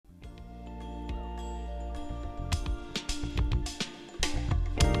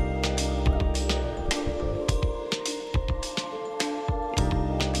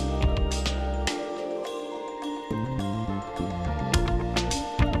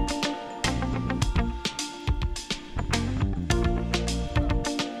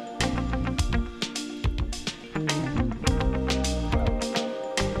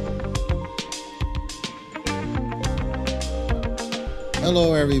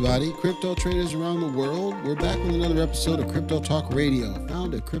Hello, everybody. Crypto traders around the world. We're back with another episode of Crypto Talk Radio,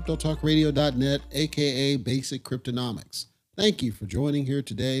 found at cryptotalkradio.net, aka Basic Cryptonomics. Thank you for joining here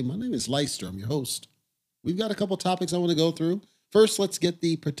today. My name is Leister. I'm your host. We've got a couple topics I want to go through. First, let's get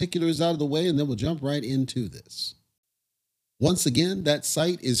the particulars out of the way, and then we'll jump right into this. Once again, that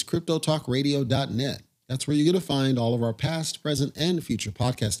site is cryptotalkradio.net. That's where you're going to find all of our past, present, and future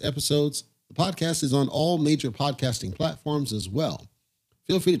podcast episodes. The podcast is on all major podcasting platforms as well.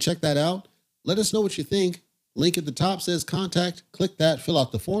 Feel free to check that out. Let us know what you think. Link at the top says contact. Click that, fill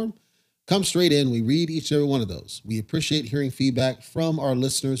out the form. Come straight in. We read each and every one of those. We appreciate hearing feedback from our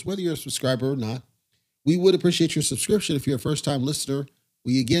listeners, whether you're a subscriber or not. We would appreciate your subscription if you're a first-time listener.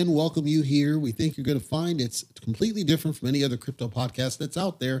 We again welcome you here. We think you're going to find it's completely different from any other crypto podcast that's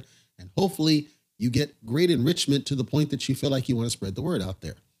out there. And hopefully you get great enrichment to the point that you feel like you want to spread the word out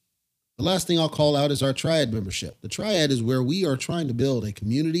there. The last thing I'll call out is our Triad membership. The Triad is where we are trying to build a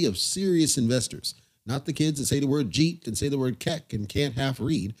community of serious investors, not the kids that say the word Jeet and say the word Keck and can't half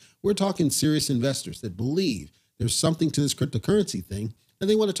read. We're talking serious investors that believe there's something to this cryptocurrency thing, and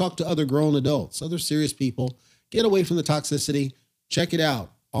they want to talk to other grown adults, other serious people, get away from the toxicity. Check it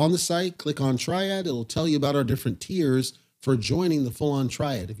out. On the site, click on Triad. It'll tell you about our different tiers for joining the full-on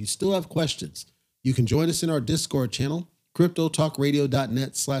Triad. If you still have questions, you can join us in our Discord channel.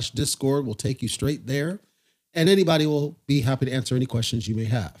 cryptotalkradio.net/Discord will take you straight there, and anybody will be happy to answer any questions you may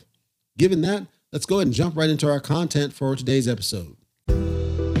have. Given that, let's go ahead and jump right into our content for today's episode.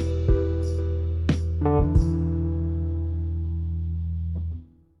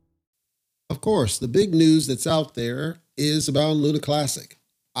 Of course, the big news that's out there is about Luna Classic.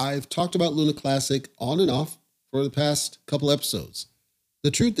 I've talked about Luna Classic on and off for the past couple episodes.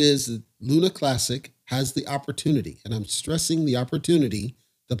 The truth is that Luna Classic has the opportunity, and I'm stressing the opportunity,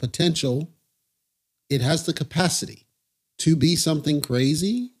 the potential, it has the capacity to be something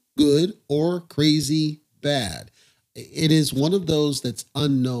crazy good or crazy bad. It is one of those that's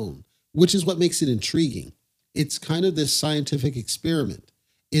unknown, which is what makes it intriguing. It's kind of this scientific experiment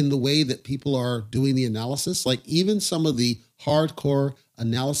in the way that people are doing the analysis. Like even some of the hardcore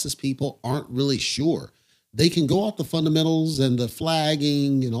analysis people aren't really sure. They can go off the fundamentals and the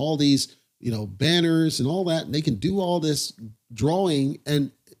flagging and all these banners and all that, and they can do all this drawing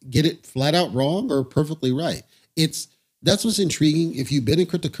and get it flat out wrong or perfectly right. That's what's intriguing. If you've been in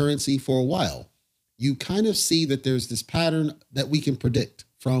cryptocurrency for a while, you kind of see that there's this pattern that we can predict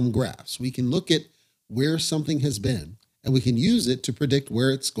from graphs. We can look at where something has been, and we can use it to predict where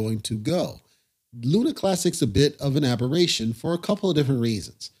it's going to go. Luna Classic's a bit of an aberration for a couple of different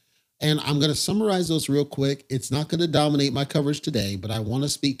reasons. And I'm going to summarize those real quick. It's not going to dominate my coverage today, but I want to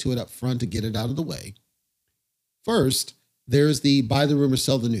speak to it up front to get it out of the way. First, there's the buy the rumor,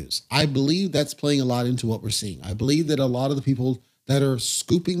 sell the news. I believe that's playing a lot into what we're seeing. I believe that a lot of the people that are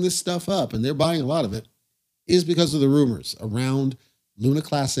scooping this stuff up, and they're buying a lot of it, is because of the rumors around Luna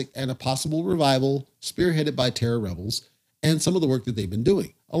Classic and a possible revival spearheaded by Terra Rebels and some of the work that they've been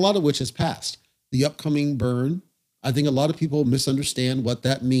doing, a lot of which has passed. The upcoming burn, I think a lot of people misunderstand what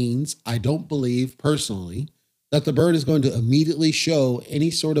that means. I don't believe personally that the burn is going to immediately show any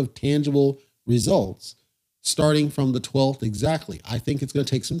sort of tangible results starting from the 12th exactly. I think it's going to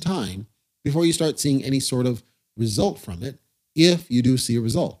take some time before you start seeing any sort of result from it. If you do see a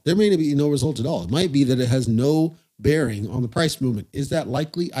result, there may be no result at all. It might be that it has no bearing on the price movement. Is that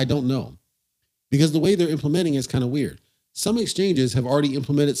likely? I don't know, because the way they're implementing is kind of weird. Some exchanges have already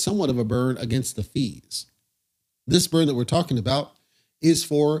implemented somewhat of a burn against the fees. This burn that we're talking about is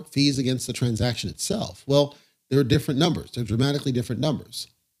for fees against the transaction itself. Well, there are different numbers. They're dramatically different numbers.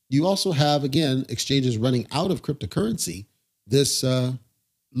 You also have, again, exchanges running out of cryptocurrency, this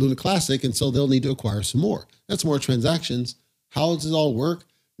Luna Classic, and so they'll need to acquire some more. That's more transactions. How does it all work?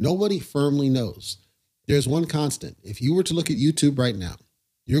 Nobody firmly knows. There's one constant. If you were to look at YouTube right now,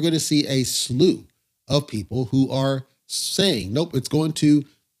 you're going to see a slew of people who are saying, nope, it's going to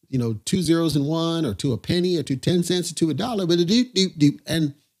 2 zeros and 1, or to a penny, or to 10 cents, or to $1, but a doop,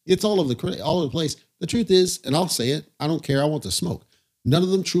 and it's all over the place. The truth is, and I'll say it, I don't care. I want the smoke. None of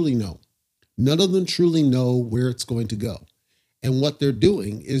them truly know. None of them truly know where it's going to go. And what they're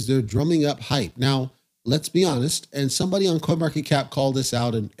doing is they're drumming up hype. Now, let's be honest, and somebody on CoinMarketCap called this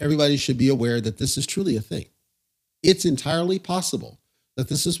out, and everybody should be aware that this is truly a thing. It's entirely possible that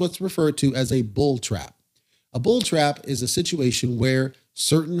this is what's referred to as a bull trap. A bull trap is a situation where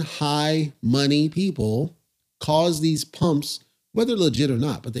certain high money people cause these pumps, whether legit or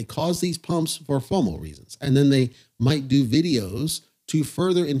not, but they cause these pumps for FOMO reasons. And then they might do videos to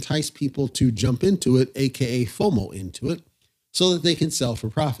further entice people to jump into it, aka FOMO into it, so that they can sell for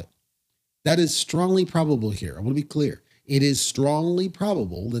profit. That is strongly probable here. I want to be clear. it is strongly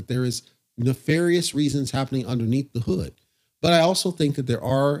probable that there is nefarious reasons happening underneath the hood. But I also think that there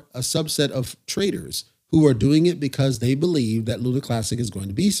are a subset of traders who are doing it because they believe that Luna Classic is going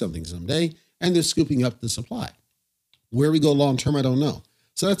to be something someday, and they're scooping up the supply. Where we go long term, I don't know.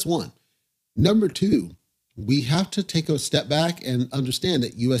 So that's one. Number two, we have to take a step back and understand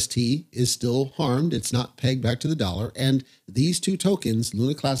that UST is still harmed. It's not pegged back to the dollar. And these two tokens,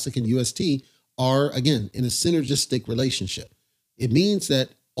 Luna Classic and UST, are, again, in a synergistic relationship. It means that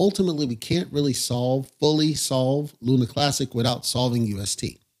ultimately we can't really fully solve Luna Classic without solving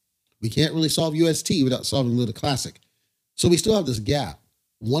UST. We can't really solve UST without solving Luna Classic. So we still have this gap.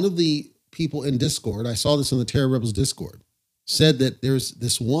 One of the people in Discord, I saw this on the Terra Rebels Discord, said that there's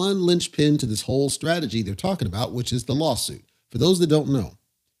this one linchpin to this whole strategy they're talking about, which is the lawsuit. For those that don't know,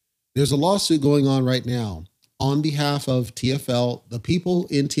 there's a lawsuit going on right now on behalf of TFL, the people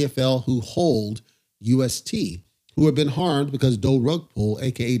in TFL who hold UST, who have been harmed because Do Rug Pull,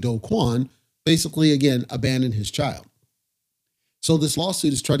 aka Do Kwon, basically, again, abandoned his child. So this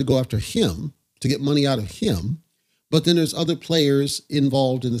lawsuit is trying to go after him to get money out of him. But then there's other players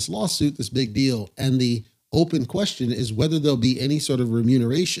involved in this lawsuit, this big deal. And the open question is whether there'll be any sort of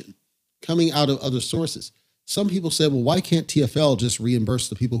remuneration coming out of other sources. Some people said, well, why can't TFL just reimburse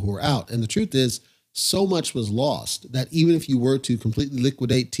the people who are out? And the truth is, so much was lost that even if you were to completely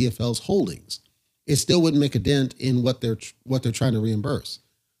liquidate TFL's holdings, it still wouldn't make a dent in what they're trying to reimburse.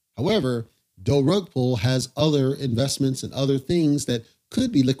 However, Do Rug Pull has other investments and other things that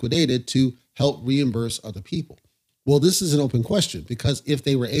could be liquidated to help reimburse other people. Well, this is an open question because if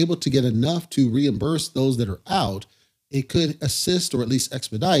they were able to get enough to reimburse those that are out, it could assist or at least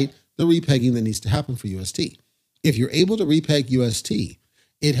expedite the repegging that needs to happen for UST. If you're able to repeg UST,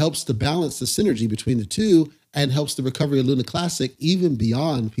 it helps to balance the synergy between the two and helps the recovery of Luna Classic even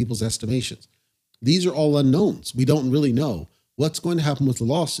beyond people's estimations. These are all unknowns. We don't really know what's going to happen with the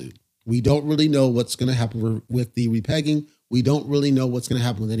lawsuit. We don't really know what's going to happen with the repegging. We don't really know what's going to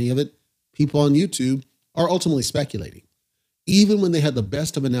happen with any of it. People on YouTube are ultimately speculating. Even when they had the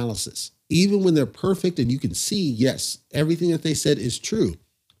best of analysis, even when they're perfect and you can see, yes, everything that they said is true,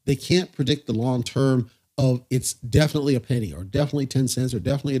 they can't predict the long term of it's definitely a penny or definitely 10 cents or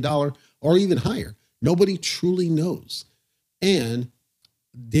definitely $1 or even higher. Nobody truly knows. And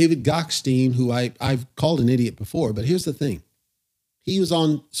David Gokhshtein, who I've called an idiot before, but here's the thing. He was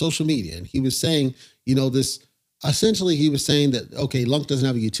on social media and he was saying, essentially he was saying that, okay, Lunk doesn't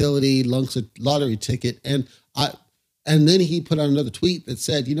have a utility, Lunk's a lottery ticket. And then he put out another tweet that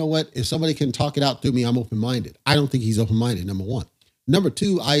said, you know what, if somebody can talk it out through me, I'm open-minded. I don't think he's open-minded, number one. Number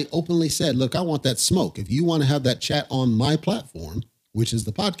two, I openly said, look, I want that smoke. If you want to have that chat on my platform, which is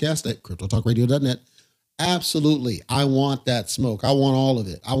the podcast at cryptotalkradio.net, absolutely, I want that smoke. I want all of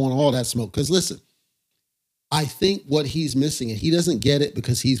it. I want all that smoke. Because listen, I think what he's missing, and he doesn't get it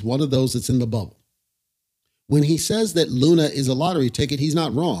because he's one of those that's in the bubble. When he says that Luna is a lottery ticket, he's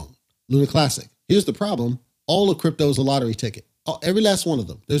not wrong. Luna Classic. Here's the problem. All of crypto is a lottery ticket. Every last one of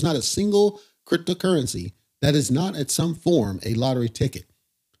them. There's not a single cryptocurrency that is not at some form a lottery ticket.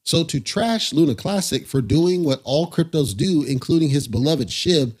 So to trash Luna Classic for doing what all cryptos do, including his beloved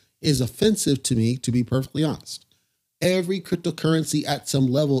SHIB, is offensive to me, to be perfectly honest. Every cryptocurrency at some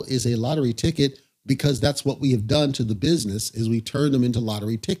level is a lottery ticket because that's what we have done to the business is we turn them into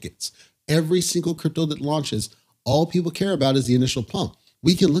lottery tickets. Every single crypto that launches, all people care about is the initial pump.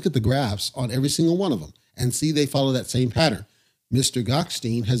 We can look at the graphs on every single one of them and see they follow that same pattern. Mr.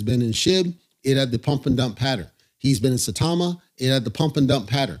 Gokhshtein has been in SHIB. It had the pump and dump pattern. He's been in Saitama. It had the pump and dump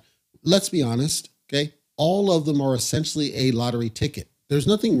pattern. Let's be honest, okay? All of them are essentially a lottery ticket. There's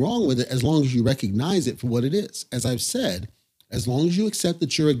nothing wrong with it as long as you recognize it for what it is. As I've said, as long as you accept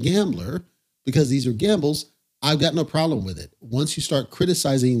that you're a gambler, because these are gambles, I've got no problem with it. Once you start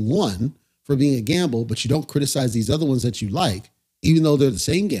criticizing one for being a gamble, but you don't criticize these other ones that you like, even though they're the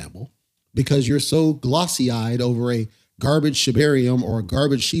same gamble, because you're so glossy-eyed over a garbage Shibarium or a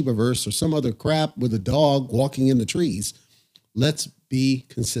garbage Shibaverse or some other crap with a dog walking in the trees, let's be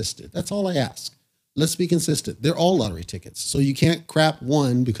consistent. That's all I ask. Let's be consistent. They're all lottery tickets. So you can't crap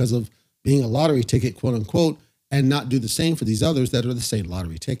one because of being a lottery ticket, quote unquote, and not do the same for these others that are the same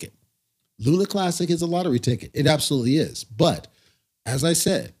lottery ticket. Luna Classic is a lottery ticket. It absolutely is. But as I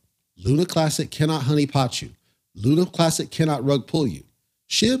said, Luna Classic cannot honeypot you. Luna Classic cannot rug pull you.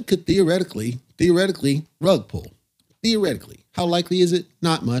 SHIB could theoretically rug pull. Theoretically. How likely is it?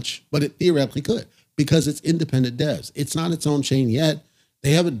 Not much, but it theoretically could because it's independent devs. It's not its own chain yet.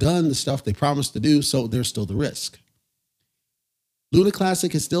 They haven't done the stuff they promised to do, so there's still the risk. Luna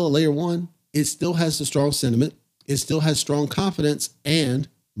Classic is still a layer one. It still has the strong sentiment. It still has strong confidence. And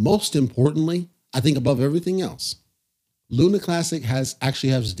most importantly, I think above everything else, Luna Classic actually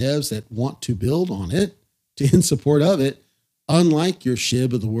has devs that want to build on it in support of it, unlike your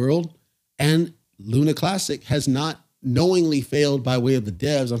SHIB of the world. And Luna Classic has not knowingly failed by way of the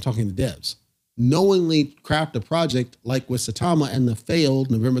devs. I'm talking the devs. Knowingly craft a project like with Saitama and the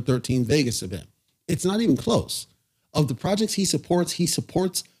failed November 13th Vegas event. It's not even close. Of the projects he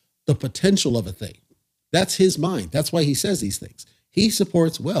supports the potential of a thing. That's his mind. That's why he says these things. He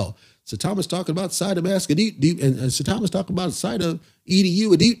supports, well, Saitama's talking about side of mask a deep deep, and Saitama's talking about side of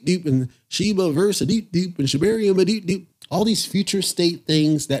EDU a deep deep, and Shiba verse a deep deep, and Shibarium a deep deep. All these future state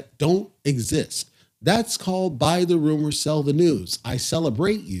things that don't exist. That's called buy the rumor, sell the news. I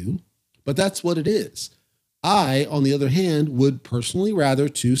celebrate you, but that's what it is. I, on the other hand, would personally rather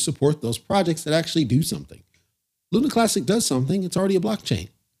to support those projects that actually do something. Luna Classic does something. It's already a blockchain.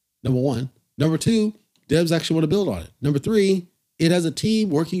 Number one. Number two, devs actually want to build on it. Number three, it has a team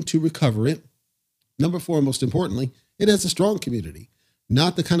working to recover it. Number four, most importantly, it has a strong community.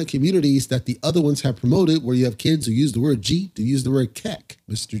 Not the kind of communities that the other ones have promoted where you have kids who use the word G to use the word keck,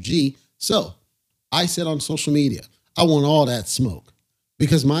 Mr. G. So I said on social media, I want all that smoke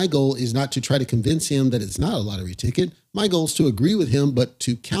because my goal is not to try to convince him that it's not a lottery ticket. My goal is to agree with him, but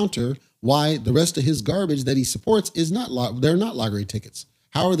to counter why the rest of his garbage that he supports is they're not lottery tickets.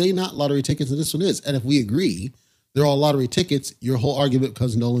 How are they not lottery tickets and this one is? And if we agree they're all lottery tickets, your whole argument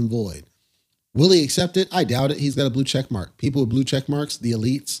becomes null and void. Will he accept it? I doubt it. He's got a blue check mark. People with blue check marks, the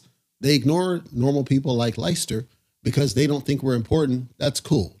elites, they ignore normal people like Leister because they don't think we're important. That's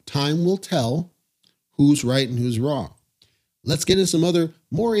cool. Time will tell who's right and who's wrong. Let's get into some other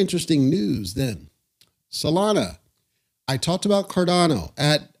more interesting news then. Solana. I talked about Cardano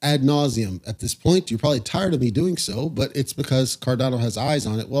ad nauseum. At this point, you're probably tired of me doing so, but it's because Cardano has eyes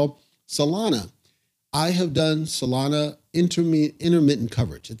on it. Well, Solana. I have done Solana intermittent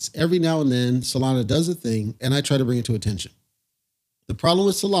coverage. It's every now and then Solana does a thing and I try to bring it to attention. The problem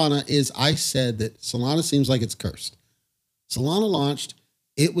with Solana is I said that Solana seems like it's cursed. Solana launched,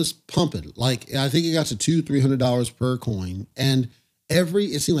 it was pumping. Like I think it got to $200-$300 per coin. And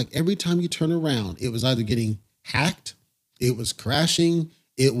it seemed like every time you turn around, it was either getting hacked, it was crashing,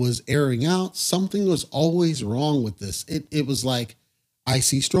 it was airing out. Something was always wrong with this. It was like, I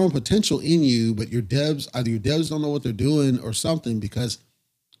see strong potential in you, but either your devs don't know what they're doing or something, because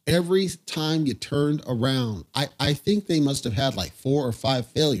every time you turned around, I think they must have had like 4 or 5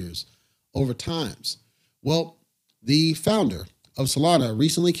 failures over times. Well, the founder of Solana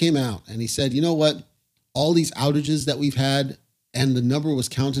recently came out and he said, you know what? All these outages that we've had, and the number was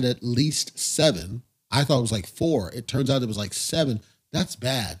counted at least 7. I thought it was like 4. It turns out it was like 7. That's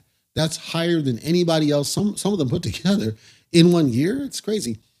bad. That's higher than anybody else. Some of them put together in 1 year. It's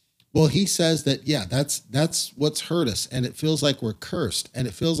crazy. Well, he says that, yeah, that's what's hurt us. And it feels like we're cursed and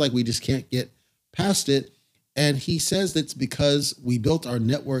it feels like we just can't get past it. And he says that's because we built our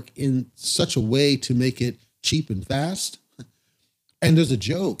network in such a way to make it cheap and fast. And there's a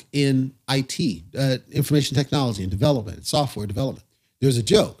joke in IT, information technology and development, software development. There's a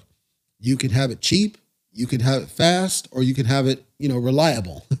joke. You can have it cheap, you can have it fast, or you can have it,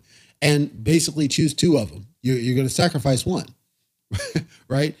 reliable. And basically choose 2 of them. You're going to sacrifice one,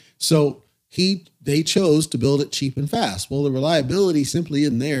 right? So they chose to build it cheap and fast. Well, the reliability simply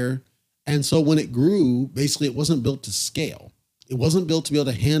isn't there. And so when it grew, basically it wasn't built to scale. It wasn't built to be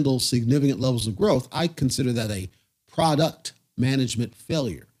able to handle significant levels of growth. I consider that a product management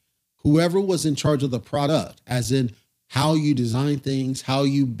failure. Whoever was in charge of the product, as in how you design things, how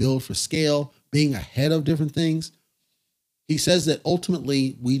you build for scale, being ahead of different things. He says that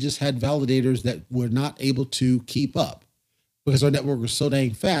ultimately we just had validators that were not able to keep up because our network was so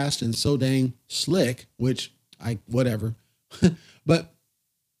dang fast and so dang slick, whatever. But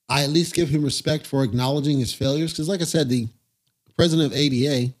I at least give him respect for acknowledging his failures. Because like I said, the president of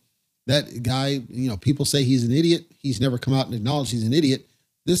ADA, that guy, people say he's an idiot. He's never come out and acknowledged he's an idiot.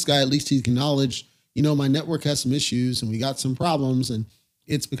 This guy, at least he's acknowledged, my network has some issues and we got some problems and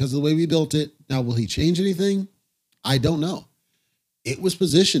it's because of the way we built it. Now, will he change anything? I don't know. It was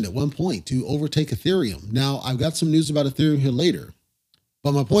positioned at one point to overtake Ethereum. Now, I've got some news about Ethereum here later,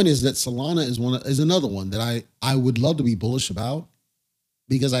 but my point is that Solana is another one that I would love to be bullish about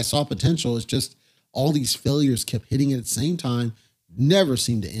because I saw potential. It's just all these failures kept hitting at the same time, never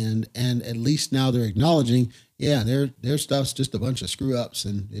seemed to end, and at least now they're acknowledging, yeah, their stuff's just a bunch of screw ups,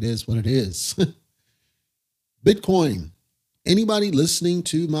 and it is what it is. Bitcoin. Anybody listening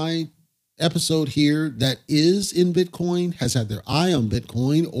to my episode here that is in Bitcoin, has had their eye on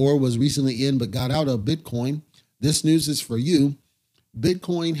Bitcoin, or was recently in but got out of Bitcoin, this news is for you.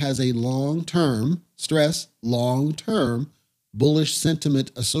 Bitcoin has a long-term bullish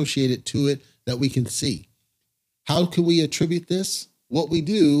sentiment associated to it that we can see. How can we attribute this? What we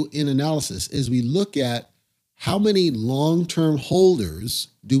do in analysis is we look at how many long-term holders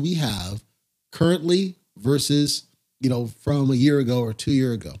do we have currently versus, from a year ago or 2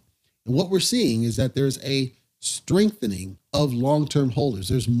 years ago. And what we're seeing is that there's a strengthening of long-term holders.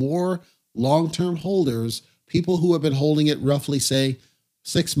 There's more long-term holders, people who have been holding it roughly, say,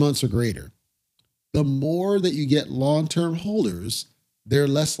 6 months or greater. The more that you get long-term holders, they're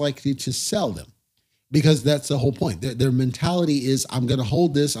less likely to sell them, because that's the whole point. Their mentality is, I'm going to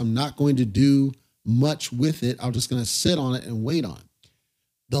hold this. I'm not going to do much with it. I'm just going to sit on it and wait on it.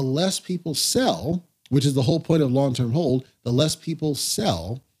 The less people sell, which is the whole point of long-term hold, the less people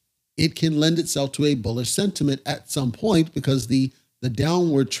sell, it can lend itself to a bullish sentiment at some point, because the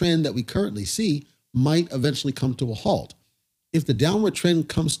downward trend that we currently see might eventually come to a halt. If the downward trend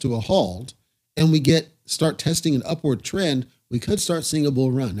comes to a halt and we start testing an upward trend, we could start seeing a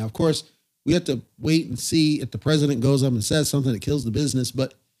bull run. Now, of course, we have to wait and see if the president goes up and says something that kills the business,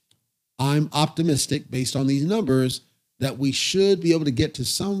 but I'm optimistic based on these numbers that we should be able to get to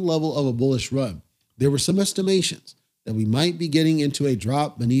some level of a bullish run. There were some estimations that we might be getting into a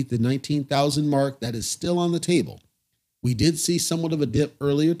drop beneath the 19,000 mark. That is still on the table. We did see somewhat of a dip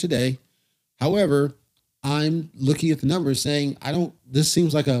earlier today. However, I'm looking at the numbers saying, this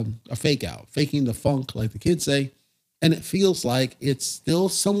seems like a fake out, faking the funk, like the kids say. And it feels like it's still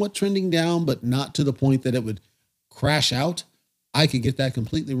somewhat trending down, but not to the point that it would crash out. I could get that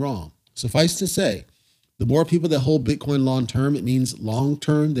completely wrong. Suffice to say, the more people that hold Bitcoin long-term, it means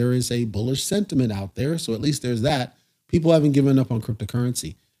long-term there is a bullish sentiment out there. So at least there's that. People haven't given up on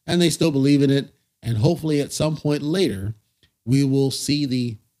cryptocurrency, and they still believe in it. And hopefully at some point later, we will see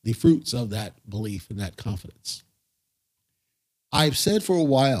the fruits of that belief and that confidence. I've said for a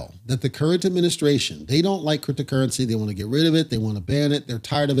while that the current administration, they don't like cryptocurrency. They want to get rid of it. They want to ban it. They're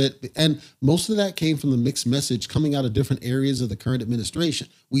tired of it. And most of that came from the mixed message coming out of different areas of the current administration.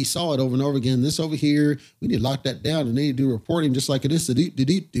 We saw it over and over again. This over here, we need to lock that down, and they need to do reporting just like it is to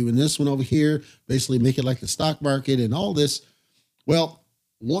do. And this one over here, basically make it like the stock market and all this. Well,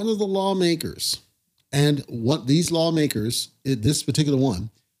 one of the lawmakers, and what these lawmakers, this particular one,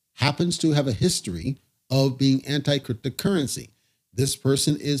 happens to have a history of being anti-cryptocurrency. This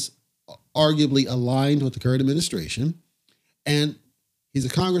person is arguably aligned with the current administration, and he's a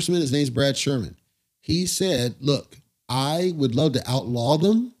congressman. His name's Brad Sherman. He said, look, I would love to outlaw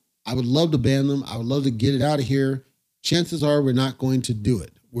them. I would love to ban them. I would love to get it out of here. Chances are we're not going to do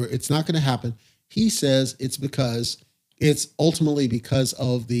it. It's not going to happen. He says it's ultimately because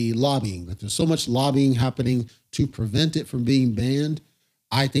of the lobbying, that there's so much lobbying happening to prevent it from being banned.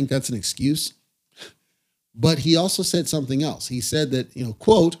 I think that's an excuse. But he also said something else. He said that,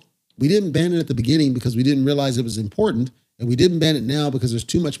 quote, we didn't ban it at the beginning because we didn't realize it was important, and we didn't ban it now because there's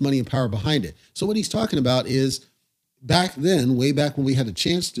too much money and power behind it. So what he's talking about is back then, way back when we had a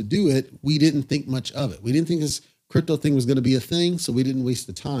chance to do it, we didn't think much of it. We didn't think this crypto thing was going to be a thing, so we didn't waste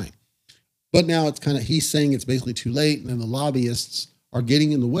the time. But now it's he's saying it's basically too late, and then the lobbyists are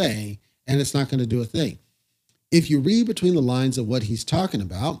getting in the way, and it's not going to do a thing. If you read between the lines of what he's talking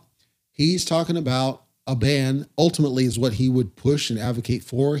about a ban ultimately is what he would push and advocate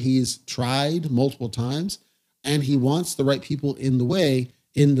for. He's tried multiple times, and he wants the right people in the way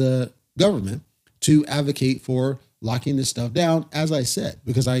in the government to advocate for locking this stuff down, as I said,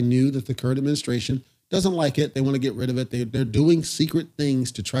 because I knew that the current administration doesn't like it. They want to get rid of it. They're doing secret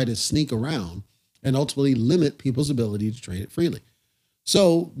things to try to sneak around and ultimately limit people's ability to trade it freely.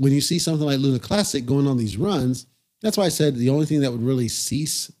 So when you see something like Luna Classic going on these runs, that's why I said the only thing that would really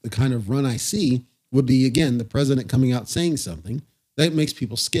cease the kind of run I see would be, again, the president coming out saying something that makes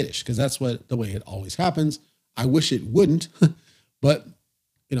people skittish, because that's the way it always happens. I wish it wouldn't, but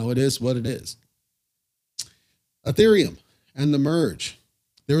it is what it is. Ethereum and the merge.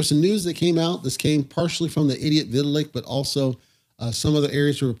 There was some news that came out. This came partially from the idiot Vitalik, but also some other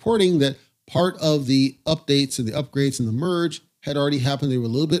areas were reporting that part of the updates and the upgrades and the merge had already happened. They were a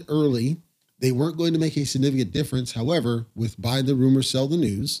little bit early. They weren't going to make a significant difference. However, with buy the rumor, sell the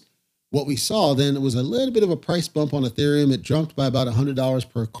news, what we saw then was a little bit of a price bump on Ethereum. It jumped by about $100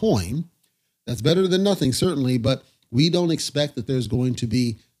 per coin. That's better than nothing, certainly, but we don't expect that there's going to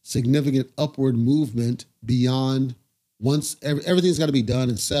be significant upward movement beyond once everything's got to be done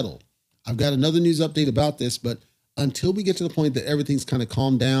and settled. I've got another news update about this, but until we get to the point that everything's kind of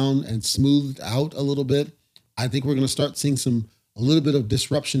calmed down and smoothed out a little bit, I think we're going to start seeing a little bit of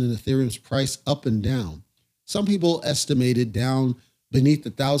disruption in Ethereum's price up and down. Some people estimated down beneath the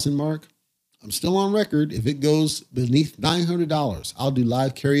 1,000 mark. I'm still on record. If it goes beneath $900, I'll do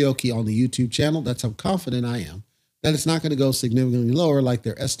live karaoke on the YouTube channel. That's how confident I am that it's not going to go significantly lower like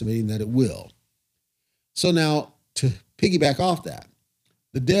they're estimating that it will. So now to piggyback off that,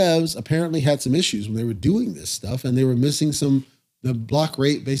 the devs apparently had some issues when they were doing this stuff, and they were missing the block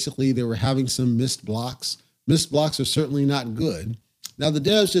rate. Basically, they were having some missed blocks. Missed blocks are certainly not good. Now, the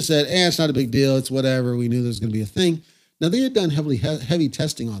devs just said, it's not a big deal. It's whatever. We knew there was going to be a thing. Now, they had done heavy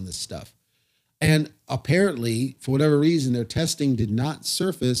testing on this stuff. And apparently, for whatever reason, their testing did not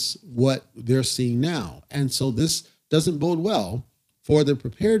surface what they're seeing now. And so this doesn't bode well for the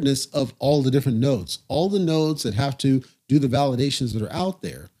preparedness of all the different nodes. All the nodes that have to do the validations that are out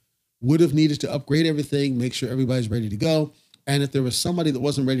there would have needed to upgrade everything, make sure everybody's ready to go. And if there was somebody that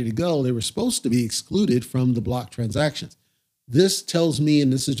wasn't ready to go, they were supposed to be excluded from the block transactions. This tells me,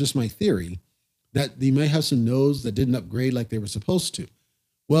 and this is just my theory, that they may have some nodes that didn't upgrade like they were supposed to.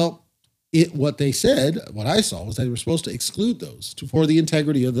 Well, what they said, what I saw, was that they were supposed to exclude those for the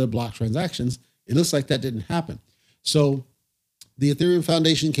integrity of the block transactions. It looks like that didn't happen. So the Ethereum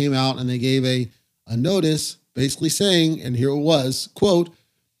Foundation came out and they gave a notice basically saying, and here it was, quote,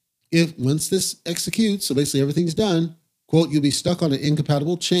 if once this executes, so basically everything's done, quote, you'll be stuck on an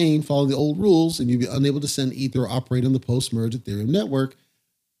incompatible chain following the old rules and you'll be unable to send Ether or operate on the post-merge Ethereum network.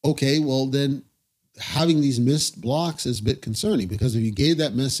 Okay, well then having these missed blocks is a bit concerning, because if you gave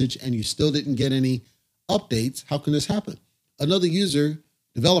that message and you still didn't get any updates, how can this happen? Another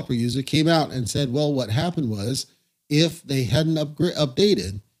developer user came out and said, well, what happened was if they hadn't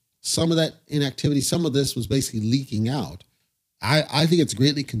updated, some of that inactivity, some of this was basically leaking out. I think it's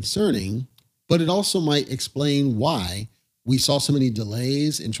greatly concerning, but it also might explain why we saw so many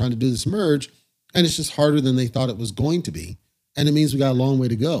delays in trying to do this merge, and it's just harder than they thought it was going to be. And it means we got a long way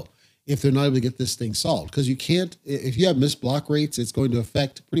to go if they're not able to get this thing solved. Because you can't, if you have missed block rates, it's going to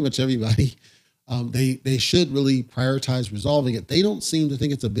affect pretty much everybody. They should really prioritize resolving it. They don't seem to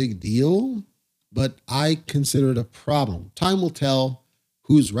think it's a big deal, but I consider it a problem. Time will tell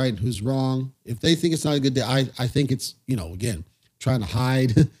who's right and who's wrong. If they think it's not a good day, I think it's, again, trying to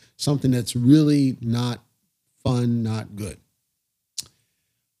hide something that's really not fun, not good.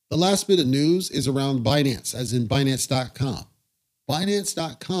 The last bit of news is around Binance, as in Binance.com.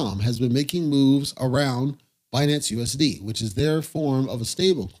 Binance.com has been making moves around Binance USD, which is their form of a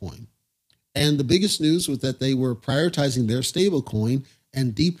stable coin. And the biggest news was that they were prioritizing their stable coin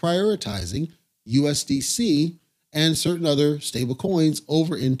and deprioritizing USDC and certain other stable coins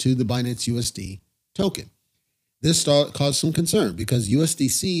over into the Binance USD token. This caused some concern because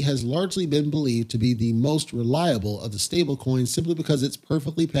USDC has largely been believed to be the most reliable of the stable coins simply because it's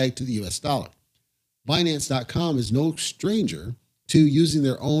perfectly pegged to the US dollar. Binance.com is no stranger to using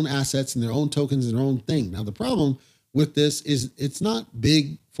their own assets and their own tokens and their own thing. Now, the problem with this is it's not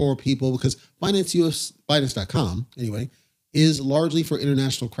big for people because Binance.com, anyway, is largely for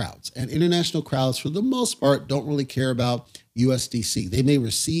international crowds. And international crowds, for the most part, don't really care about USDC. They may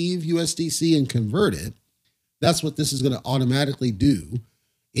receive USDC and convert it. That's what this is going to automatically do,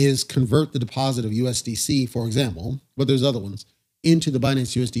 is convert the deposit of USDC, for example, but there's other ones, into the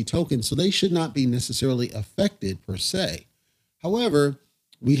Binance USD token. So they should not be necessarily affected per se. However,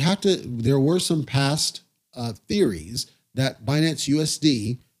 there were some past theories that Binance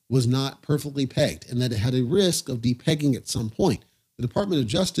USD was not perfectly pegged and that it had a risk of depegging at some point. The Department of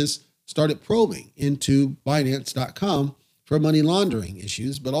Justice started probing into Binance.com for money laundering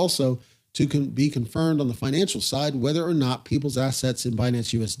issues, but also to be confirmed on the financial side whether or not people's assets in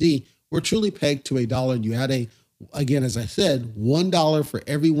Binance USD were truly pegged to $1. And you had again, as I said, $1 for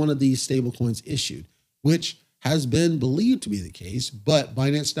every one of these stablecoins issued, which has been believed to be the case, but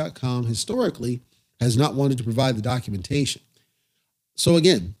Binance.com historically has not wanted to provide the documentation. So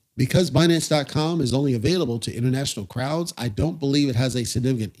again, because Binance.com is only available to international crowds, I don't believe it has a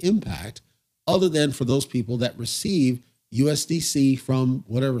significant impact other than for those people that receive USDC from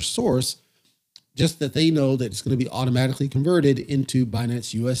whatever source, just that they know that it's going to be automatically converted into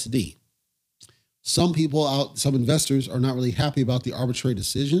Binance USD. Some investors are not really happy about the arbitrary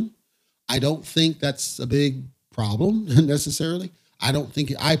decision. I don't think that's a big problem necessarily.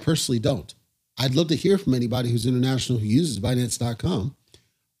 I personally don't. I'd love to hear from anybody who's international who uses Binance.com.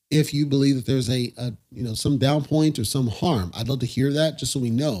 If you believe that there's some down point or some harm, I'd love to hear that just so we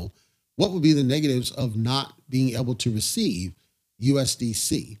know what would be the negatives of not being able to receive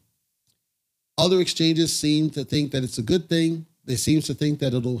USDC. Other exchanges seem to think that it's a good thing. They seem to think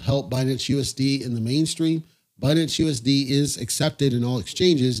that it'll help Binance USD in the mainstream. Binance USD is accepted in all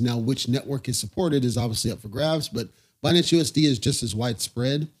exchanges. Now, which network is supported is obviously up for grabs, but Binance USD is just as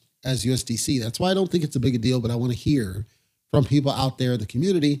widespread as USDC. That's why I don't think it's a big a deal, but I want to hear from people out there in the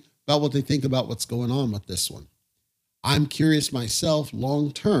community about what they think about what's going on with this one. I'm curious myself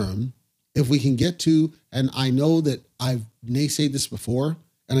long term if we can get to, and I know that I've naysayed this before,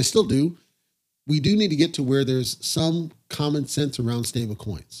 and I still do, we do need to get to where there's some common sense around stable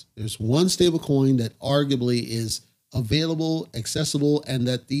coins. There's one stable coin that arguably is available, accessible, and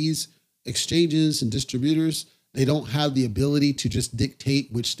that these exchanges and distributors, they don't have the ability to just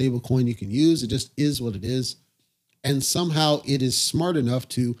dictate which stable coin you can use. It just is what it is. And somehow it is smart enough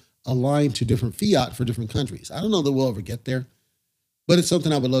to align to different fiat for different countries. I don't know that we'll ever get there, but it's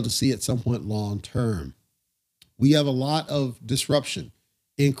something I would love to see at some point long term. We have a lot of disruption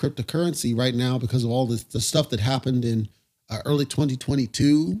in cryptocurrency right now because of all the stuff that happened in early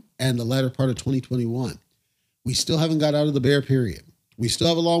 2022 and the latter part of 2021. We still haven't got out of the bear period. We still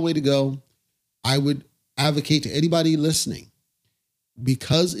have a long way to go. I would advocate to anybody listening,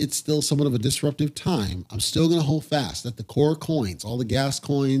 because it's still somewhat of a disruptive time, I'm still going to hold fast that the core coins, all the gas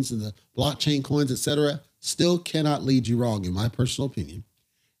coins and the blockchain coins, etc., still cannot lead you wrong, in my personal opinion.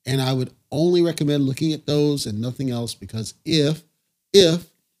 And I would only recommend looking at those and nothing else, because if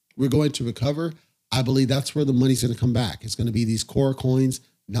we're going to recover, I believe that's where the money's going to come back. It's going to be these core coins,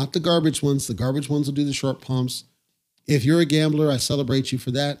 not the garbage ones. The garbage ones will do the short pumps. If you're a gambler, I celebrate you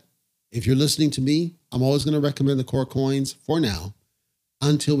for that. If you're listening to me, I'm always going to recommend the core coins for now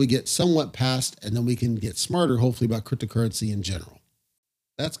until we get somewhat past, and then we can get smarter, hopefully, about cryptocurrency in general.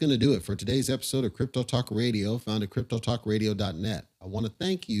 That's going to do it for today's episode of Crypto Talk Radio, found at cryptotalkradio.net. I want to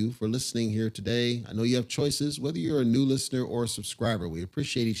thank you for listening here today. I know you have choices, whether you're a new listener or a subscriber. We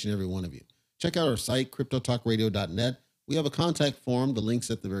appreciate each and every one of you. Check out our site, cryptotalkradio.net. We have a contact form. The link's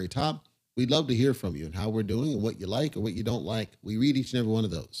at the very top. We'd love to hear from you and how we're doing and what you like or what you don't like. We read each and every one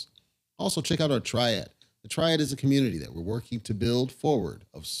of those. Also, check out our Triad. The Triad is a community that we're working to build forward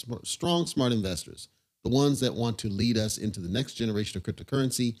of strong, smart investors, the ones that want to lead us into the next generation of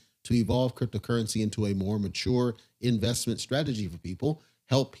cryptocurrency, to evolve cryptocurrency into a more mature investment strategy for people,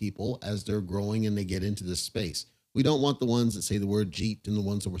 help people as they're growing and they get into this space. We don't want the ones that say the word Jeet and the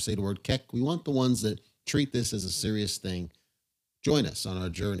ones that say the word Keck. We want the ones that treat this as a serious thing. Join us on our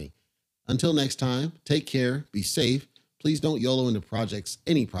journey. Until next time, take care, be safe. Please don't YOLO into projects,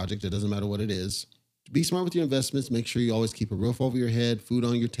 any project, it doesn't matter what it is. Be smart with your investments. Make sure you always keep a roof over your head, food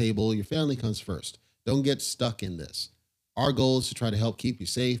on your table. Your family comes first. Don't get stuck in this. Our goal is to try to help keep you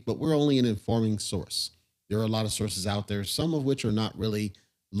safe, but we're only an informing source. There are a lot of sources out there, some of which are not really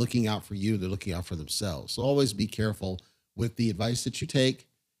looking out for you. They're looking out for themselves. So always be careful with the advice that you take,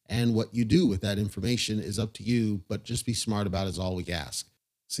 and what you do with that information is up to you, but just be smart about it is all we ask.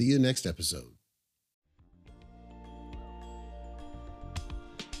 See you next episode.